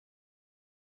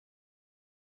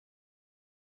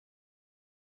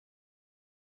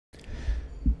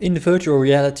In the virtual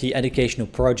reality educational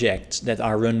projects that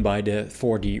are run by the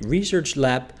 4D Research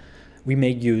Lab, we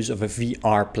make use of a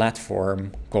VR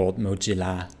platform called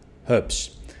Mozilla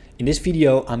Hubs. In this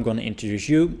video, I'm going to introduce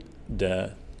you,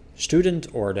 the student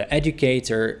or the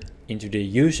educator, into the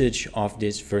usage of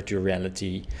this virtual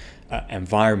reality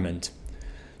environment.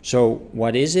 So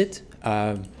what is it?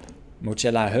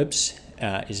 Mozilla Hubs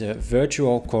is a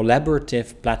virtual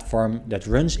collaborative platform that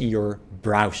runs in your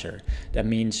browser. That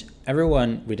means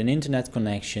everyone with an internet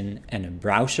connection and a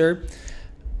browser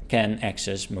can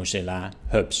access Mozilla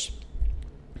Hubs.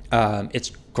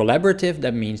 It's collaborative.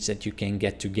 That means that you can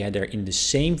get together in the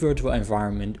same virtual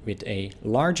environment with a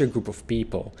larger group of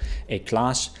people, a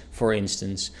class for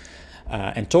instance,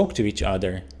 and talk to each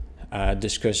other,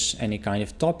 discuss any kind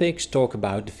of topics, talk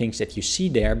about the things that you see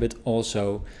there, but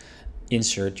also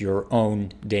insert your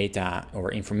own data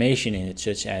or information in it,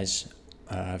 such as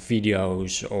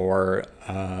videos or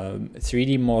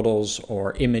 3D models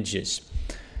or images.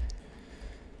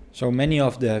 So many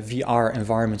of the VR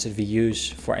environments that we use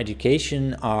for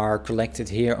education are collected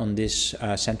here on this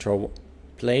central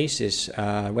place, this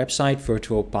website,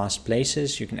 Virtual Past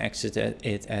Places. You can access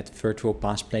it at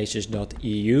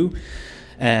virtualpastplaces.eu,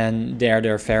 and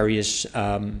there are various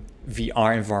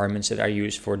VR environments that are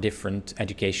used for different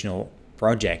educational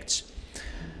projects.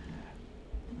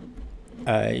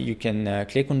 You can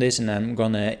click on this, and I'm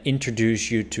gonna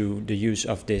introduce you to the use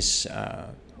of this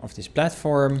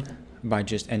platform by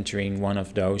just entering one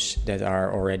of those that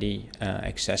are already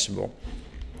accessible.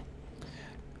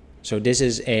 So this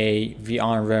is a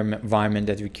VR environment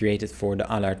that we created for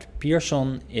the Allard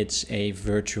Pierson. It's a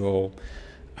virtual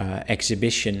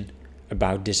exhibition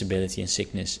about disability and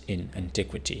sickness in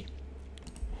antiquity.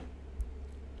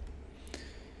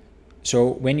 So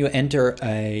when you enter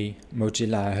a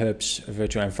Mozilla Hubs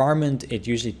virtual environment, it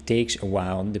usually takes a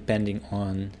while depending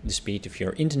on the speed of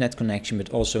your internet connection,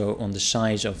 but also on the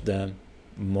size of the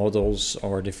models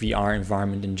or the VR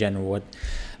environment in general.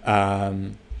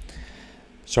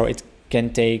 So it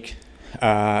can take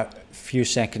a few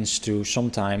seconds to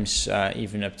sometimes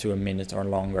even up to a minute or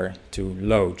longer to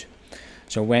load.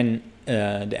 So when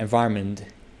the environment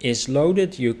is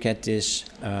loaded, you get this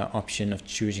option of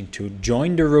choosing to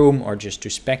join the room or just to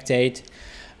spectate.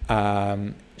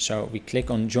 So we click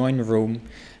on join room,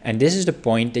 and this is the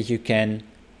point that you can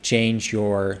change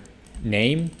your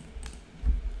name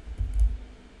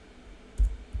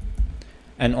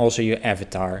and also your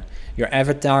avatar. Your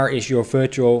avatar is your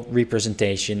virtual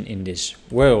representation in this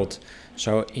world.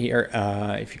 So here,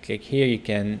 if you click here, you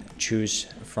can choose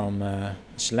from a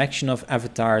selection of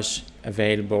avatars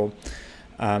available.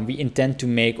 We intend to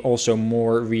make also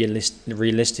more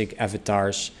realistic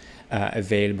avatars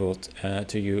available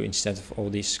to you instead of all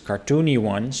these cartoony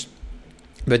ones.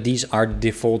 But these are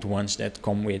default ones that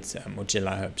come with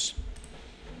Mozilla Hubs.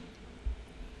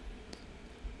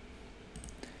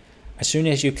 As soon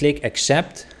as you click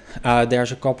accept,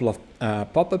 there's a couple of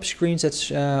pop-up screens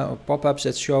pop-ups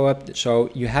that show up. So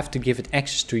you have to give it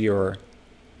access to your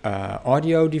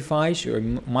audio device, your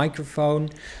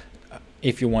microphone,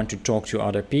 if you want to talk to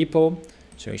other people.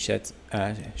 So you should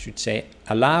say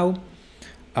allow.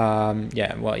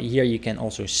 Yeah, well, here you can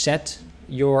also set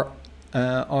your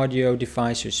audio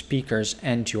device, your speakers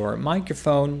and your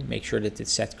microphone. Make sure that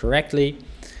it's set correctly,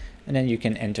 and then you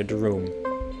can enter the room.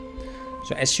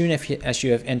 So as soon as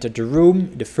you have entered the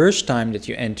room, the first time that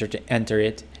you enter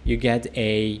it, you get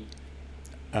a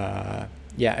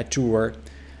tour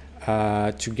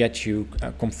to get you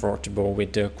comfortable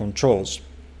with the controls.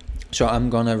 So I'm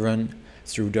gonna run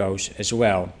through those as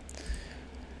well.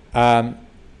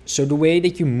 So the way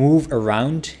that you move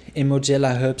around in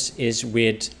Mozilla Hubs is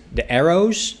with the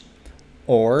arrows,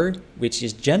 or which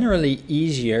is generally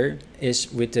easier,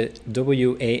 is with the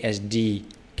WASD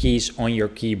keys on your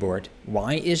keyboard.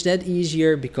 Why is that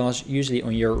easier? Because usually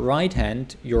on your right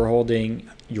hand you're holding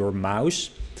your mouse.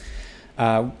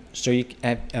 So you,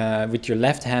 with your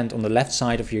left hand on the left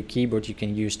side of your keyboard, you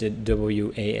can use the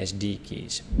WASD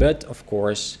keys. But of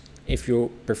course, if you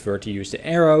prefer to use the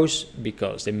arrows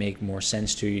because they make more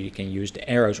sense to you, you can use the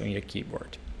arrows on your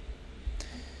keyboard.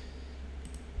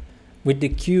 With the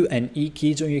Q and E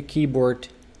keys on your keyboard,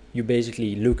 you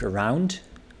basically look around,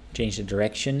 change the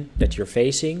direction that you're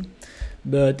facing,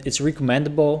 but it's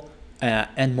recommendable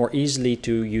and more easily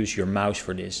to use your mouse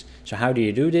for this. So how do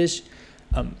you do this?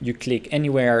 You click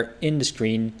anywhere in the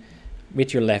screen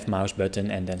with your left mouse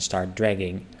button and then start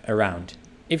dragging around.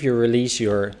 If you release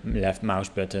your left mouse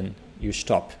button, you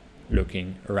stop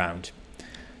looking around.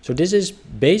 So this is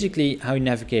basically how you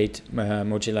navigate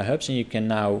Mozilla Hubs, and you can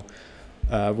now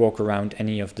walk around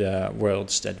any of the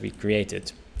worlds that we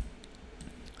created.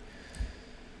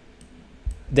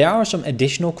 There are some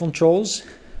additional controls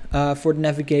for the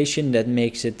navigation that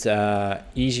makes it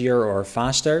easier or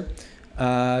faster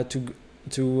to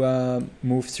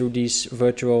move through these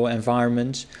virtual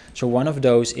environments. So one of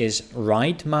those is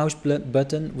right mouse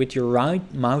button. With your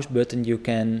right mouse button you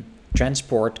can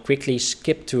quickly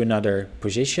skip to another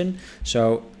position.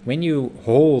 So when you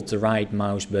hold the right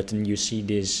mouse button you see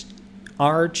this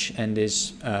arch and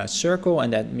this circle,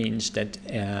 and that means that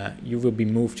you will be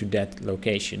moved to that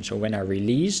location. So when I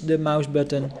release the mouse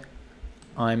button,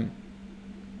 I'm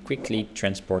quickly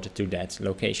transported to that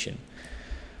location.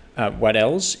 What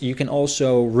else? You can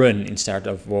also run instead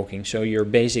of walking. So your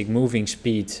basic moving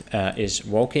speed is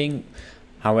walking.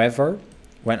 However,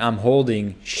 when I'm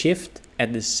holding Shift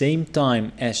at the same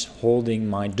time as holding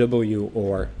my W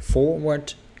or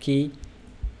forward key,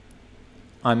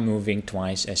 I'm moving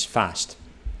twice as fast.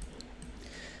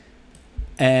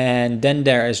 And then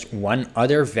there is one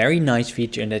other very nice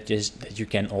feature, and that is that you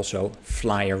can also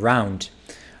fly around.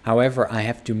 However, I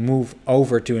have to move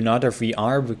over to another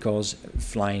VR because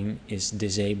flying is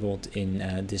disabled in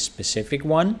this specific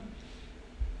one.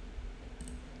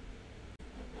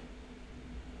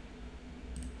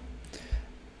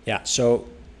 Yeah, so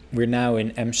we're now in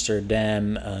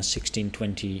Amsterdam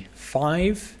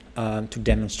 1625 to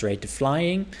demonstrate the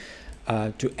flying.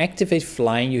 To activate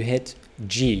flying, you hit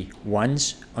G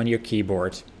once on your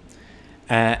keyboard.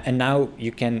 And now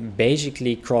you can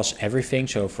basically cross everything.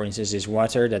 So for instance, this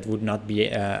water, that would not be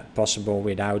possible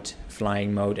without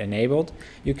flying mode enabled.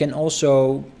 You can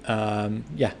also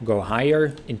go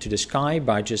higher into the sky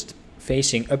by just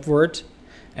facing upward,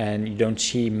 and you don't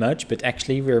see much, but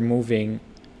actually we're moving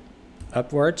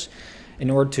upwards. In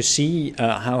order to see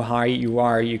how high you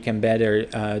are, you can better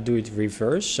do it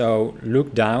reverse. So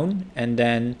look down and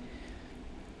then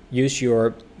use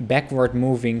your backward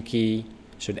moving key,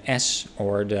 so the S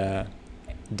or the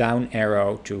down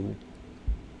arrow, to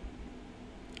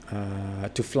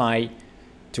fly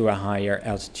to a higher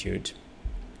altitude.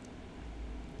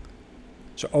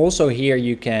 So also here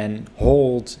you can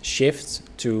hold Shift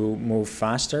to move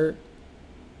faster.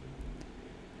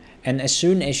 And as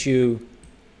soon as you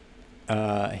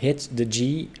hit the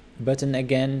G button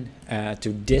again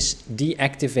to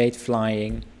deactivate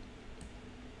flying,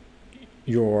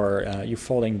 you're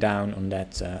falling down on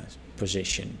that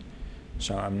position.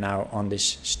 So I'm now on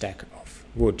this stack of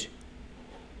wood.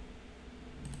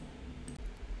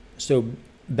 So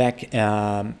back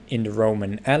in the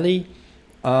Roman alley,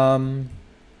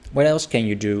 what else can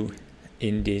you do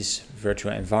in this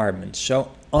virtual environment?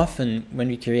 So often when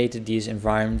we created these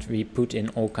environments, we put in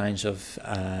all kinds of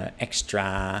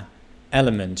extra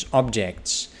elements,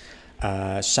 objects,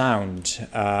 sound,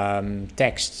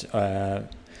 text,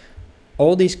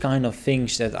 all these kind of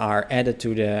things that are added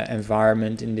to the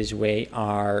environment in this way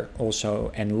are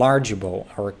also enlargeable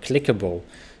or clickable,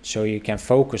 so you can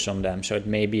focus on them. So it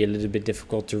may be a little bit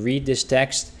difficult to read this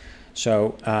text.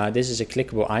 So this is a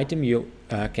clickable item. You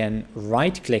can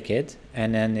right click it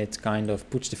and then it kind of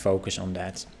puts the focus on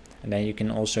that. And then you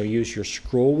can also use your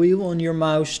scroll wheel on your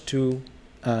mouse to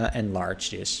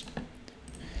enlarge this.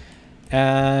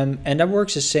 And that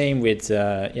works the same with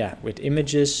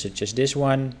images such as this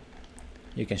one.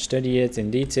 You can study it in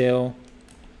detail.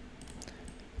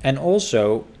 And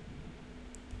also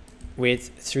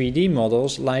with 3D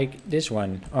models like this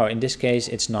one. Oh, in this case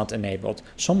it's not enabled.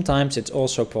 Sometimes it's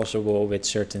also possible with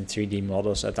certain 3D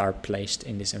models that are placed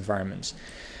in this environment.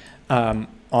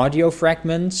 Audio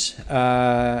fragments,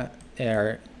 you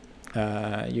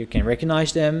can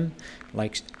recognize them,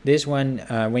 like this one.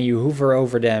 When you hover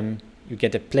over them, you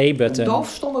get a play button. Een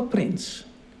doofstomme prins.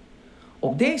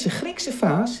 Op deze Griekse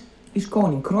vaas is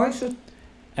koning Croesus.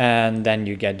 And then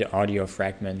you get the audio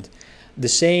fragment. The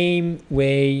same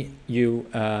way you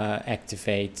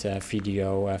activate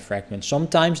video fragments.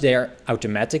 Sometimes they are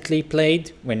automatically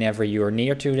played whenever you're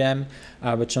near to them,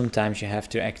 but sometimes you have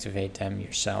to activate them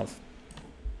yourself.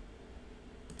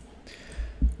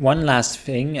 One last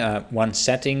thing, one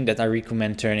setting that I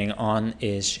recommend turning on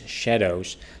is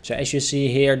shadows. So as you see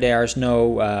here, there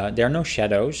are no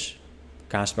shadows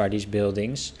cast by these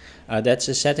buildings. That's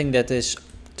a setting that is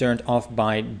turned off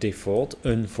by default,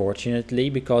 unfortunately,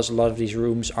 because a lot of these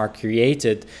rooms are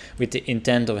created with the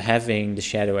intent of having the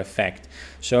shadow effect.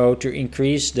 So to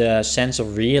increase the sense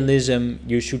of realism,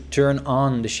 you should turn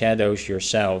on the shadows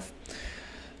yourself.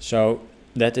 So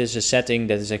that is a setting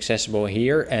that is accessible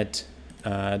here at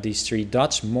these three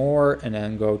dots, more, and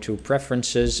then go to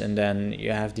preferences, and then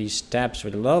you have these tabs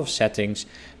with a lot of settings,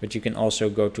 but you can also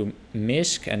go to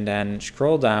MISC and then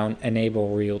scroll down,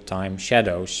 enable real-time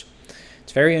shadows.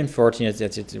 It's very unfortunate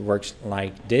that it works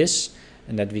like this,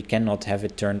 and that we cannot have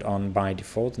it turned on by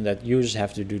default, and that users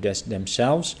have to do this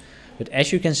themselves. But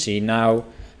as you can see now,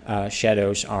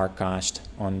 shadows are cast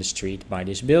on the street by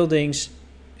these buildings,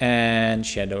 and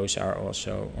shadows are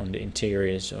also on the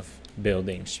interiors of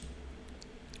buildings.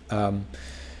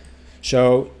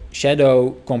 So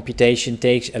shadow computation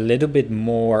takes a little bit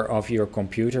more of your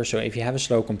computer. So if you have a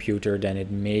slow computer, then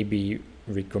it may be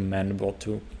recommendable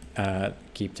to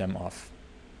keep them off.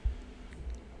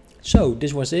 So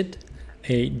this was it.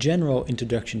 A general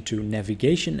introduction to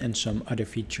navigation and some other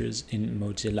features in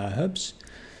Mozilla Hubs.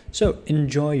 So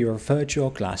enjoy your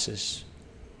virtual classes.